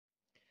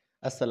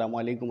আসসালামু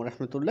আলাইকুম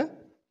রহমতুল্লাহ।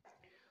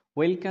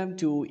 Welcome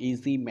to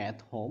easy math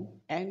home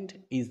and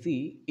easy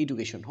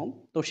education home.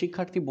 তো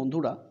শিক্ষার্থী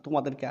বন্ধুরা,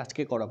 তোমাদেরকে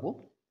আজকে করাবো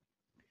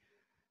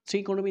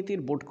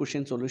ত্রিকোণমিতির বোর্ড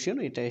কোশ্চেন সলিউশন।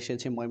 এটা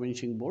এসেছে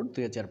ময়মনসিংহ বোর্ড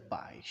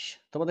 2022।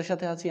 তোমাদের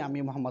সাথে আছি আমি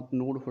মোহাম্মদ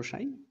নূর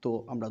হোসাইন। তো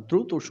আমরা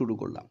দ্রুত শুরু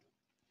করলাম।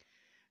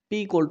 পি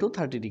ইকুয়াল টু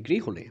 30 ডিগ্রি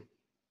হলে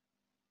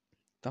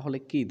তাহলে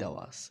কি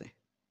দেওয়া আছে?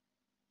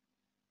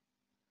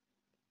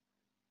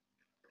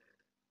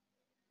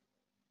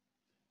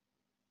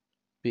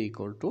 পি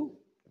ইকুয়াল টু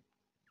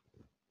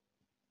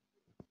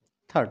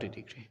 30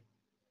 ডিগ্রি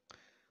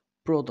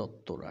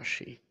প্রদত্ত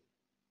রাশি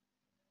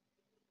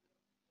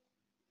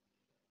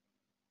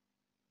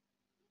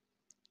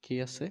কি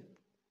আছে?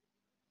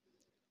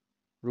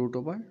 Root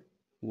over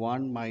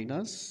 1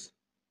 minus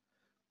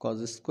cos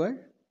square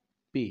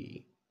P,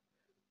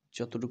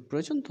 যতটুকু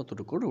প্রয়োজন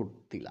ততটুকু রুট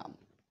দিলাম।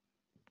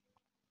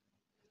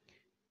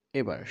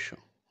 এবার আসো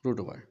root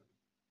over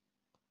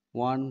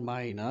 1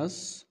 minus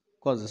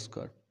cos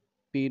square,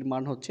 পির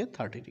মান হচ্ছে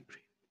 30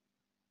 ডিগ্রি।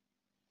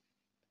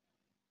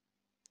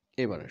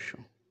 এবার আসো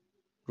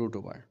রুট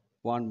ওভার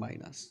 1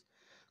 মাইনাস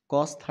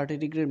কস 30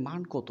 ডিগ্রির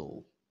মান কত?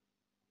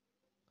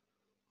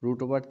 রুট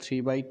ওভার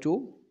 3/2,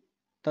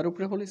 তার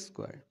উপরে হোল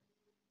স্কোয়ার,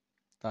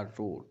 তার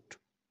রুট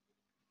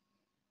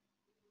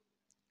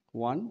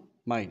 1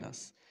 মাইনাস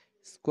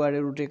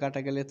স্কোয়ারের রুটে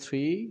কাটা গেলে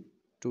 3,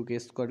 2কে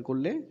স্কোয়ার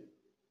করলে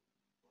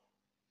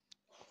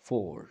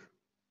 4,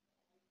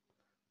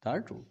 তার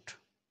রুট।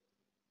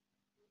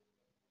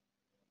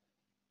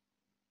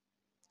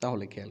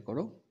 তাহলে খেয়াল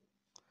করো,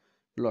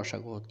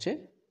 লসাগু হচ্ছে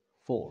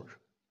 4।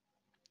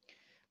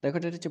 দেখো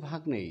এটা হচ্ছে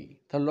ভাগ নেই,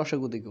 তাহলে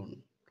লসাগু দ্বিগুণ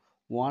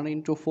 1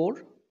 ইন্টু 4,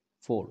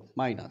 4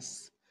 মাইনাস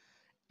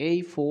এই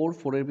 4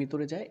 4-এর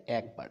ভিতরে যায়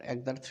একবার, এক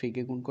দ্বারা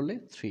 3কে গুণ করলে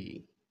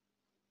 3,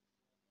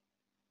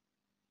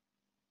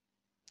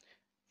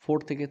 4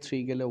 থেকে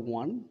 3 গেলে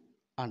 1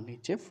 আর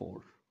নিচে 4,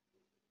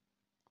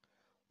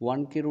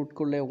 1কে রুট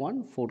করলে 1,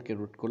 4কে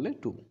রুট করলে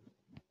 2।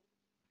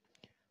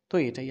 তো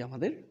এটাই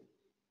আমাদের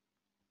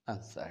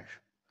আনসার।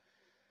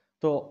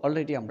 তো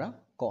অলরেডি আমরা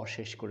ক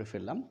শেষ করে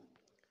ফেললাম।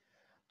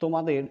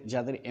 তোমাদের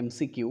যাদের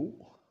এমসিকিউ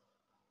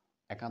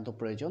একান্ত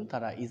প্রয়োজন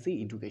তারা easy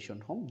education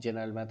home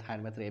general math,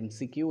 higher ম্যাথের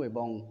এমসিকিউ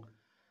এবং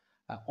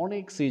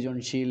অনেক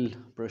সৃজনশীল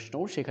প্রশ্ন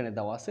সেখানে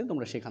দেওয়া আছে,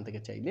 তোমরা সেখান থেকে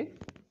চাইলে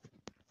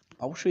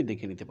অবশ্যই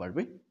দেখে নিতে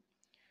পারবে।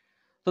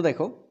 তো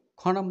দেখো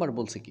খ নাম্বার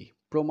বলছে কি,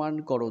 প্রমাণ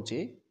করো যে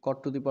cot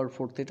to the power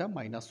 4 theta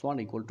minus 1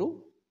 equal to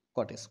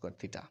cot square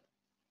theta.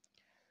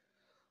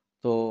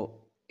 তো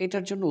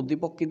এটার জন্য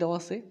উদ্দীপক কি দেওয়া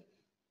আছে?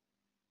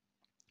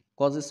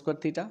 cos square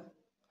theta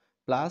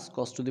plus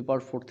cos to the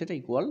power 4 theta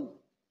equal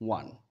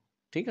 1।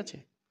 ঠিক আছে,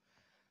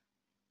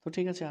 তো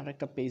ঠিক আছে, আর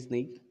একটা পেজ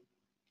নেই।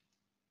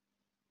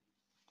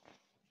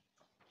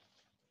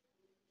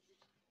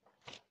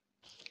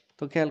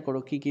 তো খেয়াল করো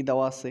কি কি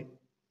দেওয়া আছে।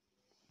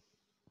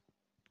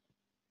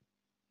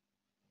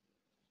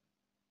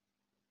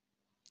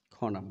 খ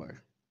নাম্বার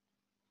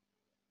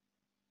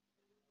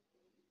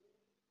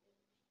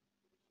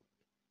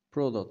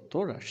প্রদত্ত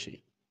রাশি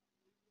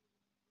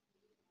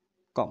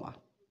কমা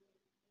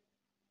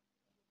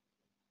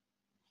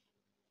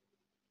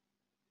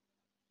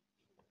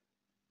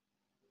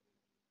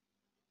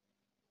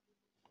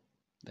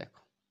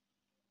দেখো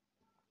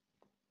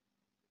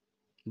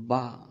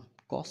বা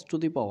cos to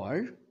the power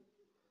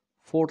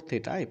 4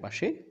 theta এই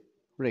পাশে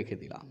রেখে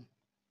দিলাম,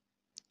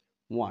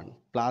 1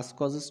 প্লাস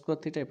cos স্কোয়ার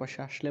থিটা এই পাশে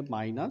আসলে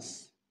মাইনাস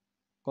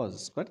cos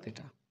স্কোয়ার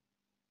থিটা,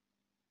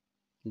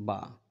 বা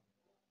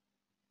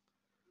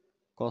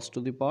cos to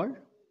the power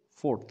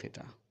 4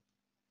 theta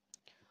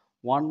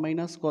 1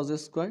 minus cos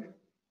square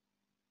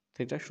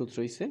থিটার সূত্র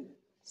হইছে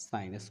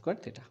sin স্কোয়ার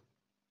থিটা।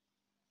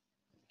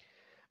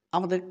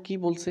 আমাদের কি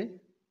বলছে?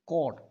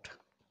 cot।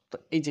 তো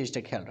এই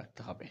জিনিসটা খেয়াল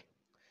রাখতে হবে।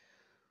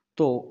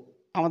 তো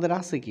আমাদের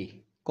আছে কি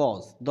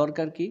cos,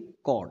 দরকার কি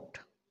cot।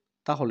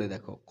 তাহলে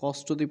দেখো cos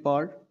to the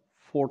power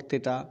 4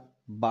 theta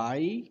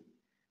by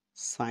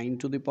sin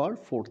to the power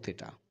 4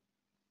 theta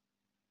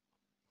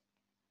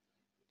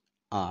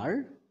R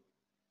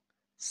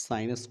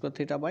sin square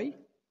theta by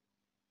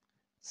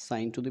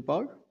sin to the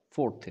power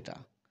 4 theta.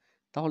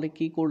 তাহলে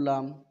কি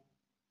করলাম?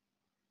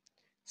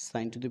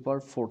 sin to the power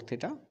 4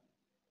 theta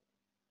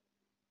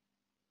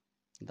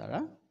দ্বারা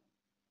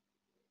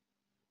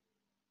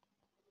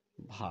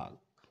ভাগ,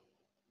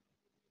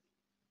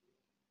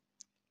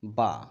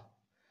 বা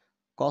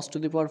cos to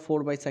the power 4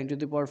 by sin to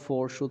the পাওয়ার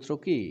 4 সূত্র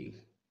কি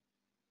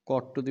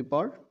cot to the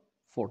power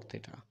 4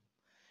 theta.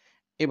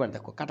 এবার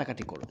দেখো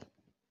কাটাকাটি করো,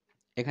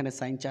 এখানে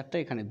sin 4টা,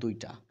 এখানে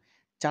 2টা,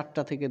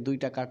 4টা থেকে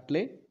 2টা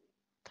কাটলে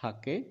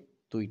থাকে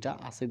 2টা,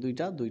 আছে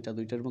 2টা, 2টা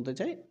 2টার মধ্যে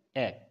যায়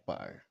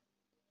একবার।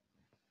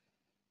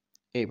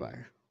 এবার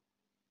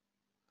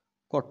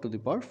cot to the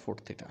power 4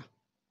 theta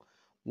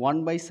 1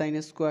 by sin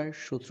square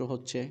সূত্র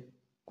হচ্ছে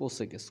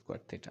cosec স্কোয়ার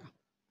থিটা,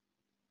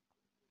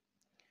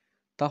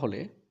 তাহলে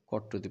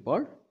cot to the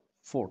power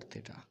 4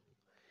 theta.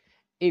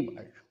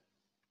 এবার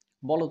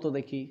বলো তো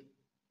দেখি,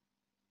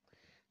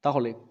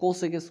 তাহলে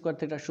cosec স্কোয়ার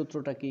থিটার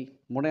সূত্রটা কি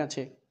মনে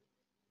আছে?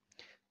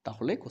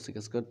 তাহলে cosec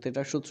স্কোয়ার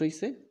থিটার সূত্র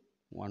হইছে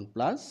 1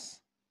 প্লাস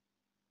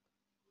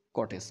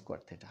cot স্কয়ার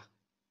থিটা।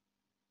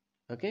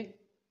 ওকে,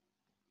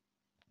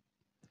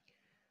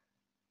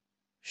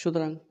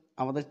 সুতরাং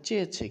আমাদের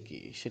চেয়েছে কি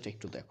সেটা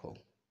একটু দেখো।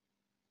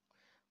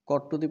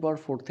 cot to the power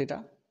 4 theta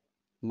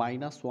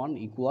minus 1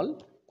 equal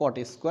cot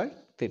square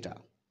theta.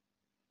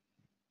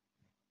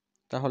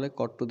 তাহলে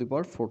cot to the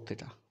power 4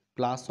 theta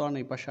plus 1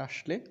 এই পাশে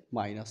আসলে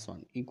মাইনাস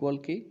 1 ইকুয়াল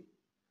কি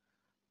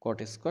cot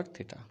স্কয়ার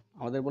থিটা।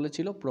 আমাদের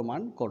বলেছিল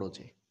প্রমাণ করো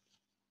যে,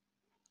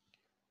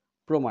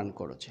 প্রমাণ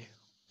করো যে।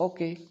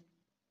 ওকে,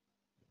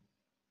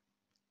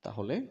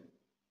 তাহলে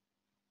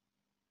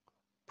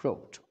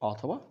প্রুভড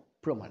অথবা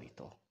প্রমাণিত।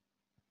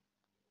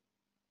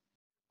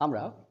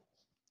 আমরা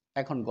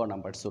এখন গ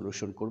নাম্বার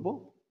সলিউশন করব।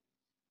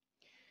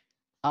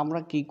 আমরা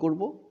কি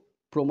করব?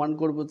 প্রমাণ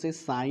করব যে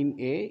sin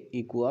a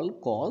equal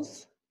cos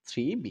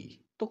 3b।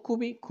 তো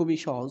খুবই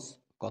সহজ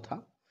কথা।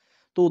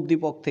 তো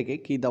উদ্দীপক থেকে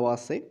কি দেওয়া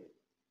আছে?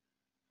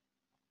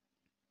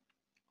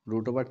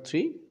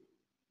 √3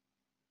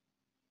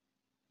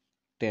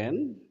 tan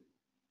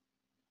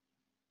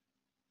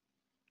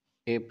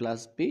a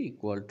plus b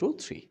equal to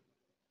 3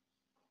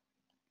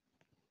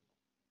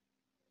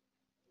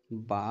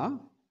 বা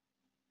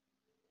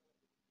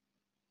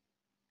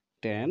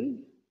tan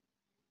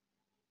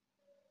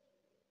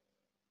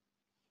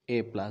a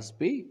plus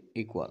b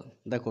equal,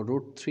 দেখো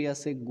 √3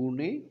 আছে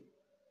গুণে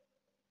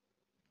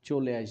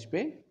চলে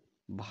আসবে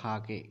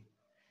ভাগে।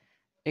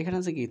 এখানে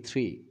আছে কি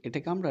 3,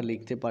 এটাকে আমরা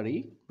লিখতে পারি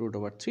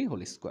 √3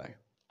 হোল স্কয়ার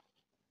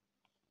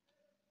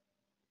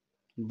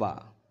বা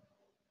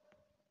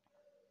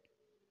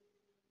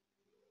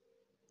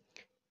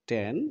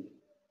tan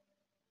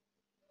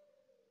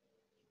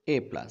a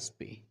plus b।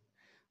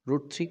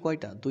 √3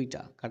 কয়টা?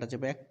 দুইটা, কাটা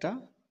যাবে একটা,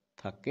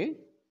 থাকে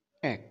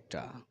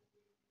একটা,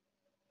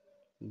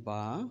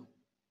 বা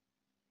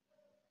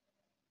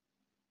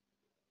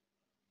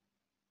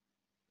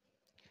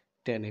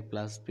tan a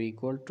plus b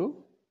equal to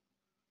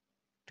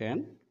tan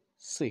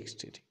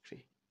 60 degree.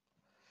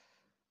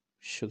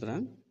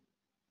 সুতরাং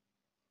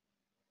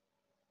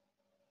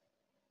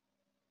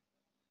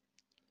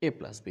a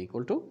plus b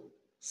equal to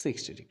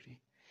 60 degree.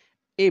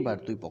 এবার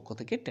দুই পক্ষ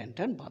থেকে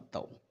tan বাদ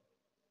দাও।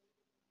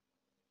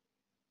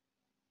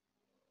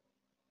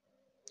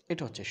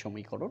 এটা হচ্ছে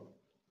সমীকরণ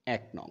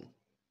 1 নং।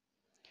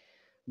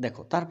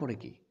 দেখো তারপরে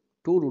কি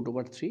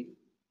 2√3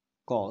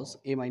 cos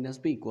a minus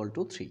b equal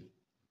to 3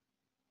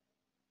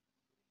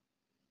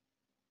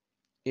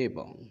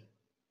 এবং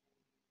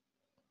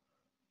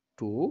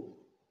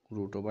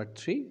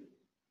 2√3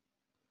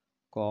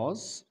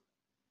 cos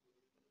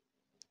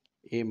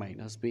a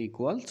minus b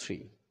equal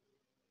 3।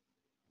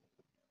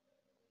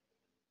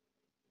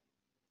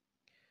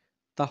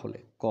 তাহলে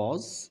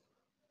cos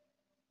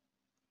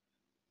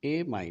a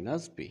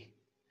minus b,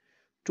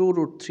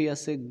 2√3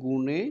 আছে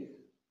গুণে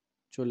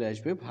চলে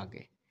আসবে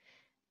ভাগে।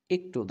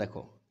 একটু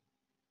দেখো,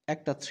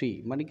 একটা 3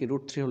 মানে কি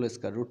 √3 হোল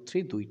স্কয়ার,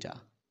 √3 দুইটা,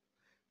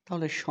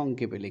 তাহলে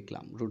সংক্ষেপে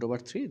লিখলাম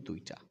 √3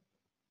 দুইটা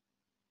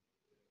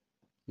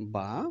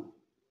বা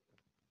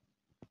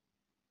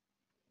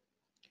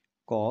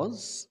cos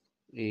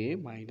a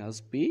minus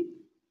b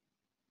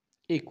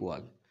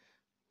equal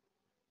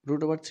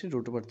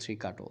 √3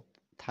 কাটো,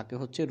 থাকে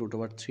হচ্ছে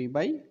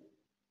 √3/2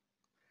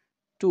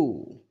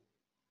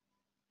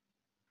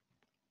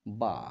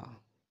 বা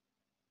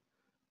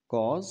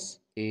cos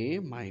a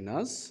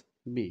minus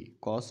b,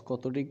 cos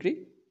কত ডিগ্রি?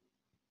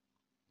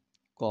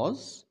 cos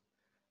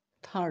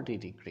 30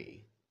 degree.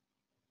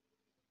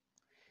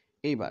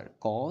 এবার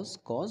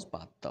cos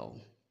বাদ দাও,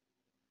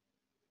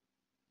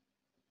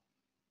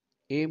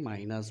 a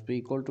minus b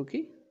equal to কি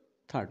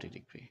 30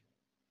 ডিগ্রি।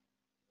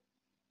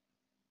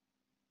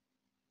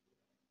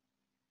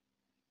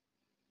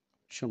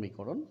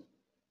 সমীকরণ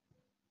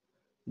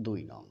 2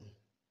 নং।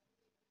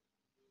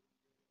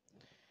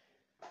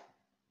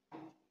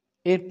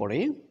 এরপরে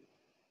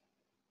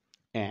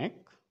 1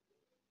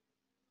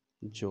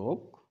 যোগ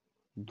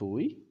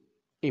 2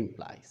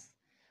 ইমপ্লাইজ,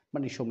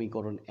 মানে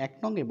সমীকরণ 1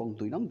 নং এবং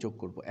 2 নং যোগ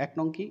করব। 1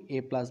 নং কি a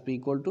plus b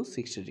equal to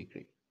 60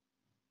 degree,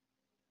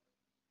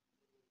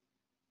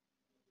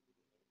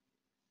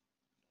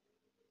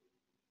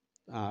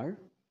 R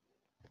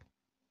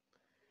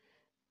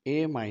a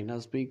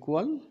minus b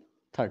equal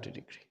 30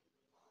 degree.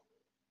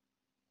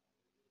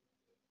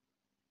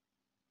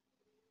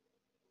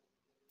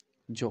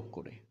 যোগ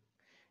করে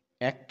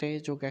একটায়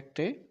যোগ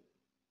একটায়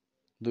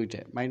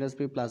দুইটায়, মাইনাস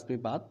বি প্লাস বি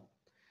বাদ,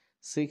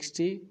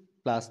 60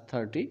 প্লাস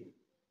 30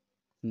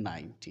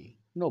 90,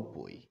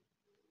 90।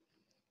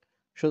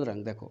 সুতরাং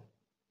দেখো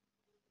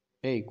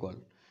এ ইকুয়াল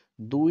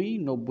 2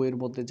 90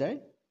 মধ্যে যায়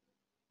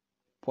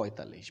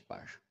 45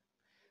 বার,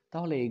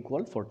 তাহলে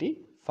ইকুয়াল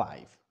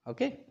 45।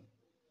 ওকে,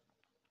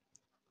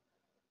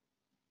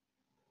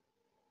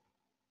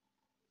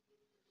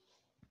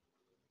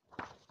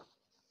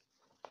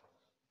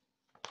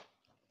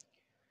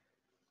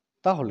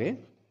 তাহলে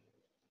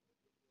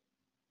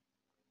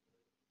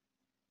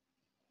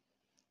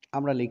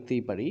আমরা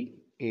লিখতেই পারি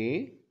a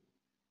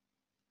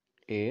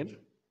এর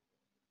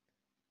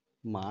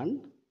মান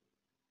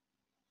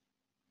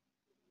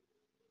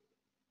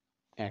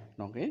 1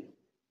 নংয়ে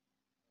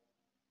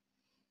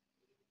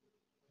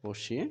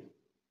বসিয়ে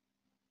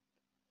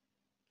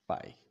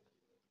পাই।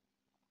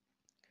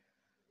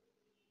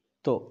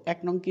 তো 1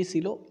 নং কি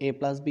ছিল? a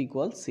 + b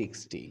 =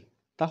 60।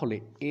 তাহলে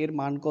এর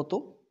মান কত?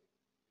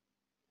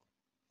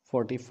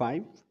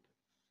 45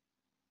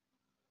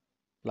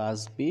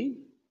 + b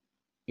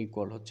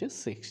 = হচ্ছে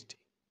 60,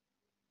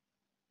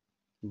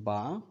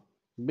 বা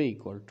b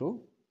 =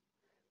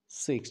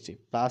 60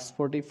 +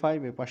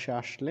 45 এ পাশে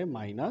আসলে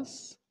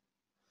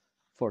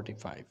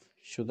 -45।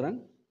 সুতরাং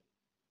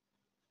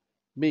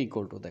b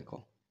 = দেখো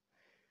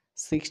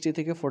 60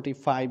 থেকে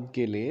 45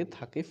 গেলে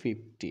থাকে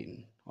 15,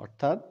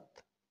 অর্থাৎ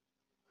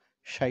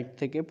 60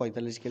 থেকে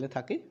 45 গেলে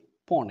থাকে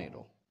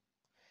 15।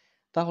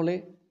 তাহলে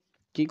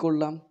কি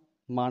করলাম?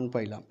 মান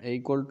পাইলাম a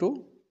 =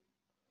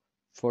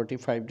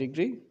 45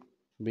 ডিগ্রি,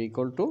 b =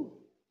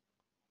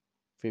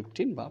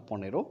 15 বা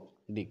 15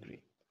 ডিগ্রি।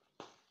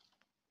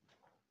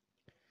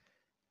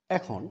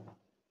 এখন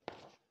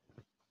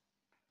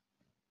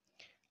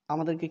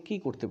আমাদেরকে কি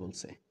করতে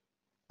বলছে?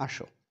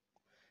 আসো,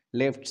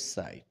 লেফট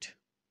সাইড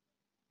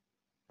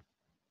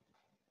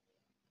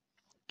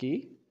কি?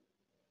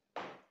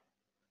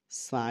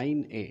 sin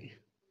a,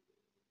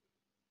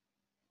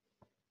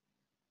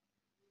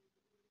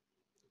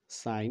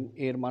 sin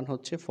এর মান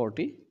হচ্ছে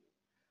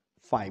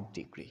 45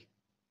 ডিগ্রি,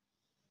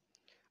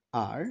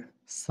 আর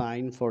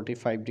sin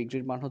 45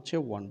 ডিগ্রির মান হচ্ছে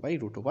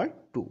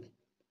 1/√2।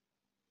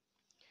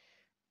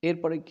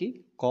 এরপরে কি?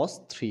 cos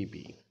 3b,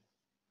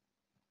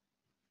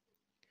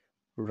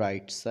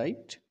 right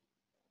side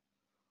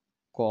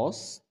cos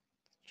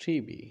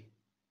 3b,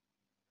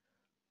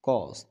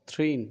 cos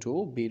 3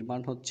 * b এর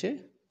মান হচ্ছে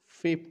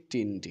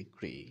 15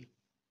 ডিগ্রি।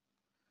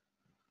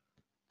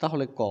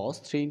 তাহলে cos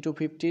 3 *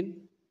 15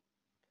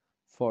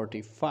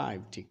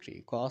 45 ডিগ্রি,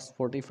 cos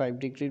 45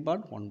 ডিগ্রির মান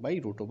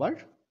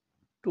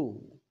 1/√2।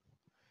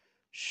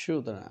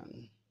 সুতরাং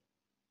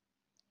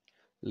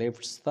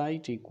left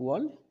side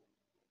equal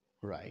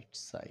right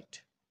side.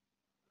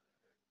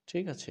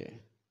 ঠিক আছে,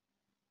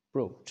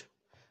 প্রুভড।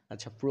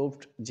 আচ্ছা,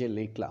 প্রুভড যে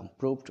লিখলাম,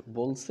 প্রুভড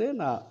বলছে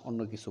না অন্য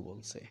কিছু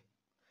বলছে?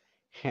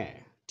 হ্যাঁ,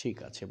 ঠিক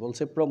আছে,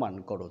 বলছে প্রমাণ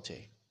করো যে।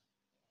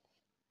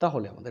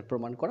 তাহলে আমাদের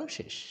প্রমাণ করা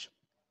শেষ।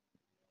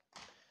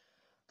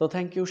 তো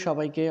থ্যাংক ইউ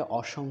সবাইকে,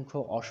 অসংখ্য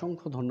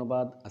অসংখ্য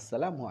ধন্যবাদ।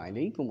 আসসালামু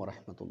আলাইকুম ওয়া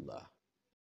রাহমাতুল্লাহ।